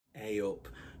Hey up,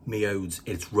 me odes,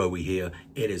 it's Rowie here.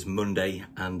 It is Monday,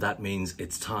 and that means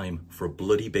it's time for a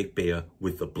bloody big beer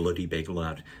with the bloody big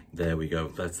lad. There we go,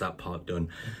 that's that part done.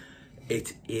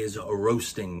 It is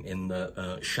roasting in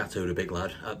the Chateau de Big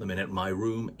Lad at the minute. My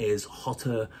room is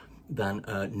hotter than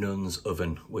a nun's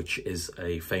oven, which is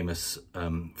a famous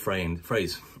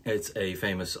phrase. It's a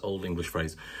famous Old English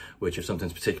phrase, which if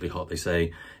something's particularly hot, they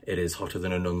say it is hotter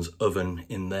than a nun's oven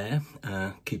in there.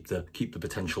 Keep the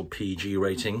potential PG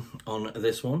rating on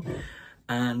this one.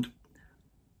 And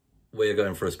we're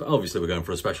going for obviously we're going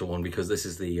for a special one, because this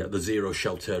is the zero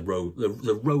shelf turd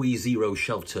the Rowie zero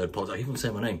shelf turd pod. I even say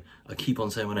my name. I keep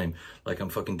on saying my name like I'm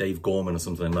fucking Dave Gorman or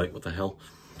something. Like, what the hell?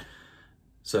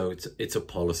 So it's a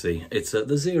policy. It's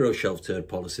the zero shelf turd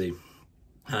policy.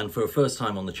 And for a first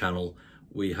time on the channel,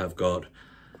 we have got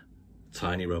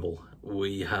Tiny Rebel.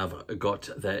 We have got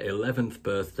their 11th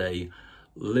birthday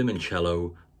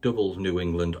Limoncello double New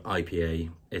England IPA.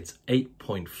 It's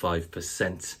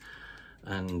 8.5%.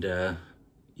 And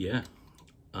yeah,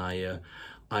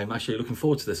 I'm actually looking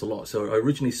forward to this a lot. So I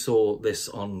originally saw this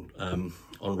on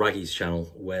Raggy's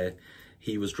channel, where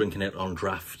he was drinking it on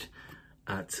draft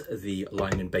at the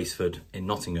Line in Basford in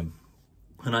Nottingham,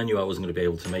 and I knew I wasn't going to be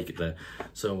able to make it there.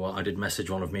 So I did message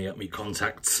one of me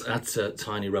contacts at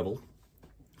Tiny Rebel,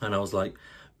 and I was like,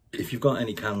 if you've got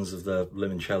any cans of the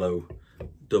Limoncello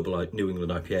double New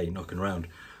England IPA knocking around,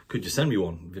 could you send me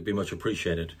one? It'd be much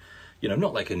appreciated. You know,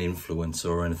 not like an influencer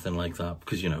or anything like that,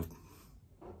 because, you know,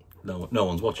 no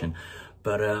one's watching.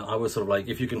 But I was sort of like,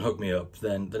 if you can hook me up,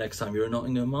 then the next time you're in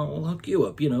Nottingham, I'll hook you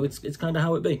up. You know, it's kind of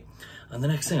how it be. And the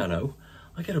next thing I know,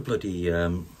 I get a bloody,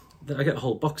 I get a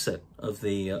whole box set of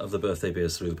the birthday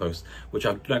beers through the post, which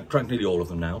I've drank nearly all of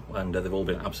them now, and they've all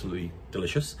been absolutely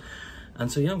delicious. And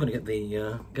so yeah, I'm going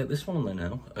to get this one on there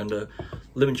now. And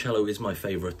Limoncello is my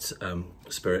favourite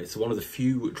spirit. It's one of the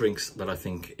few drinks that I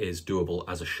think is doable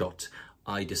as a shot.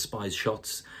 I despise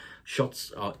shots.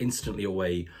 Shots are instantly a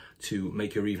way to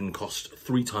make your evening cost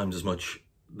 3 times as much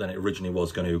than it originally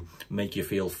was going to, make you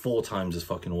feel 4 times as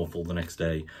fucking awful the next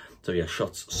day. So yeah,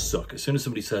 shots suck. As soon as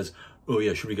somebody says, oh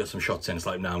yeah, should we get some shots in? It's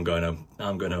like, nah, I'm going home.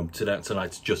 I'm going home.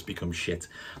 Tonight's just become shit.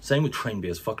 Same with train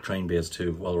beers. Fuck train beers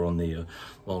too, while we're on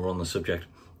the subject.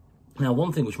 Now,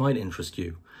 one thing which might interest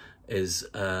you is,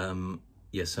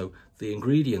 yeah, so the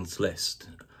ingredients list: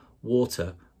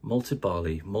 water, malted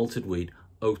barley, malted wheat,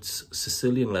 oats,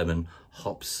 Sicilian lemon,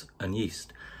 hops, and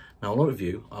yeast. Now, a lot of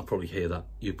you, I'll probably hear that,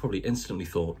 you probably instantly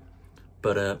thought,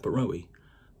 but Rowie,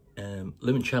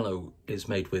 Limoncello is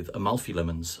made with Amalfi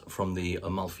lemons from the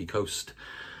Amalfi Coast,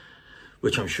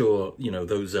 which I'm sure, you know,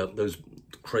 those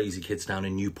crazy kids down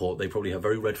in Newport, they probably have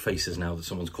very red faces now that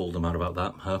someone's called them out about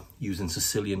that, huh? Using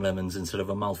Sicilian lemons instead of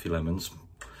Amalfi lemons.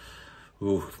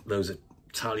 Ooh, those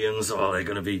Italians, oh, they're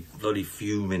going to be bloody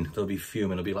fuming. They'll be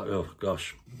fuming. They'll be like, oh,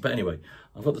 gosh. But anyway,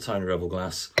 I've got the Tiny Rebel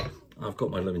glass. I've got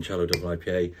my Limoncello double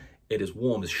IPA. It is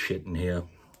warm as shit in here.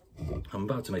 I'm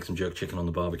about to make some jerk chicken on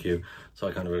the barbecue, so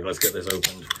I kind of, let's get this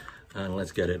opened and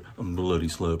let's get it bloody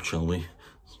slurped, shall we?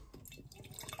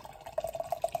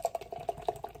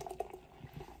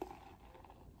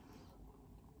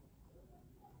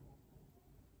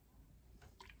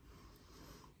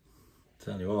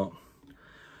 Tell you what,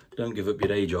 don't give up your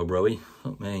day job, Rowie.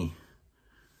 Fuck me.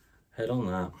 Head on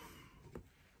that.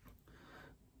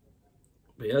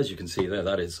 But yeah, as you can see there,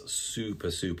 that is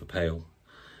super, super pale.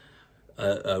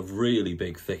 A really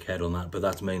big thick head on that, but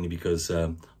that's mainly because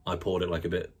I poured it like a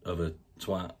bit of a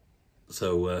twat.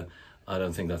 So I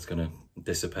don't think that's going to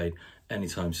dissipate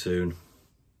anytime soon.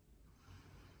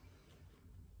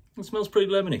 It smells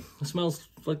pretty lemony. It smells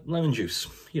like lemon juice.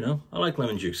 You know, I like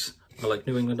lemon juice. I like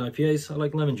New England IPAs. I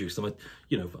like lemon juice.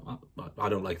 You know, I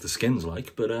don't like the skins,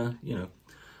 but you know,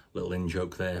 little in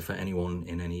joke there for anyone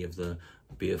in any of the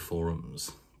beer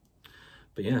forums.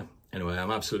 But yeah, anyway, I'm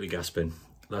absolutely gasping.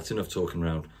 That's enough talking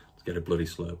around. Let's get it bloody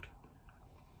slurped.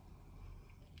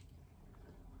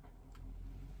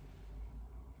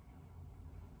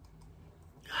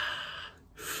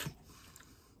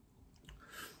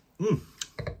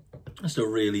 That's a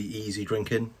really easy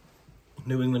drinking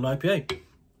New England IPA.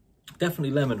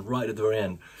 Definitely lemon right at the very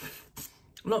end.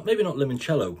 Maybe not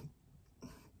Limoncello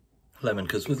lemon,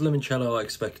 because with Limoncello I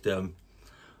expect a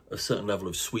certain level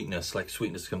of sweetness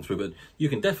to come through, but you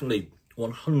can definitely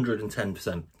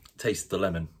 110% taste the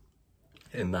lemon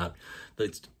in that.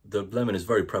 The lemon is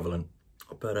very prevalent,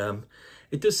 but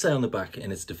it does say on the back,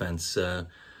 in its defense,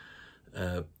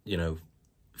 you know,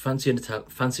 fancy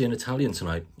an Italian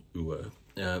tonight.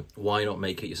 Why not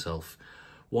make it yourself?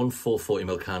 one full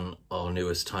 40ml can, our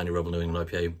newest Tiny Rebel New England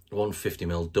IPA, one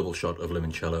 50ml double shot of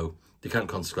Limoncello. Decant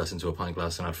Concerts glass into a pint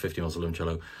glass and add 50ml of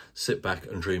Limoncello. Sit back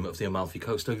and dream of the Amalfi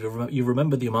Coast. You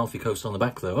remember the Amalfi Coast on the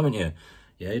back though, haven't you?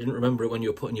 Yeah, you didn't remember it when you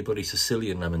were putting your bloody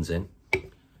Sicilian lemons in.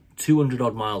 200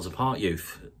 odd miles apart,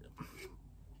 youth.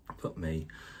 Fuck me.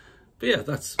 But yeah,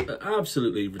 that's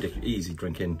absolutely ridiculous. Easy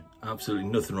drinking. Absolutely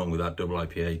nothing wrong with that double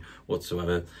IPA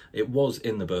whatsoever. It was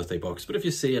in the birthday box, but if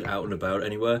you see it out and about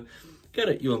anywhere, get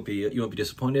it. You won't be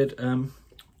disappointed.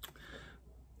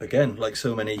 Again, like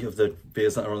so many of the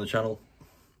beers that are on the channel,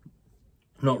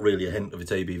 not really a hint of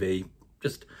its ABV.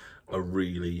 Just a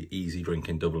really easy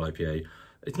drinking double IPA.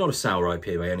 It's not a sour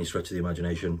IPA by any stretch of the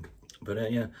imagination,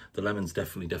 but yeah, the lemon's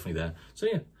definitely there. So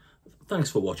yeah,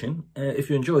 thanks for watching. If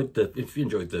you enjoyed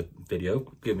the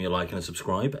video, give me a like and a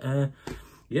subscribe.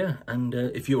 Yeah, and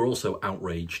if you're also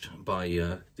outraged by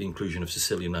the inclusion of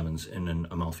Sicilian lemons in an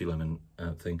Amalfi lemon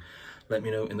thing, let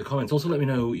me know in the comments. Also, let me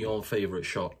know your favourite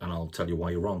shot, and I'll tell you why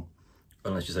you're wrong.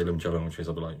 Unless you say Limoncello, in which case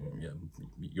I'll be like, yeah,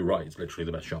 you're right, it's literally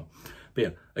the best shot. But yeah,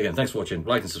 again, thanks for watching.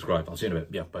 Like and subscribe. I'll see you in a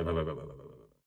bit. Yeah, bye.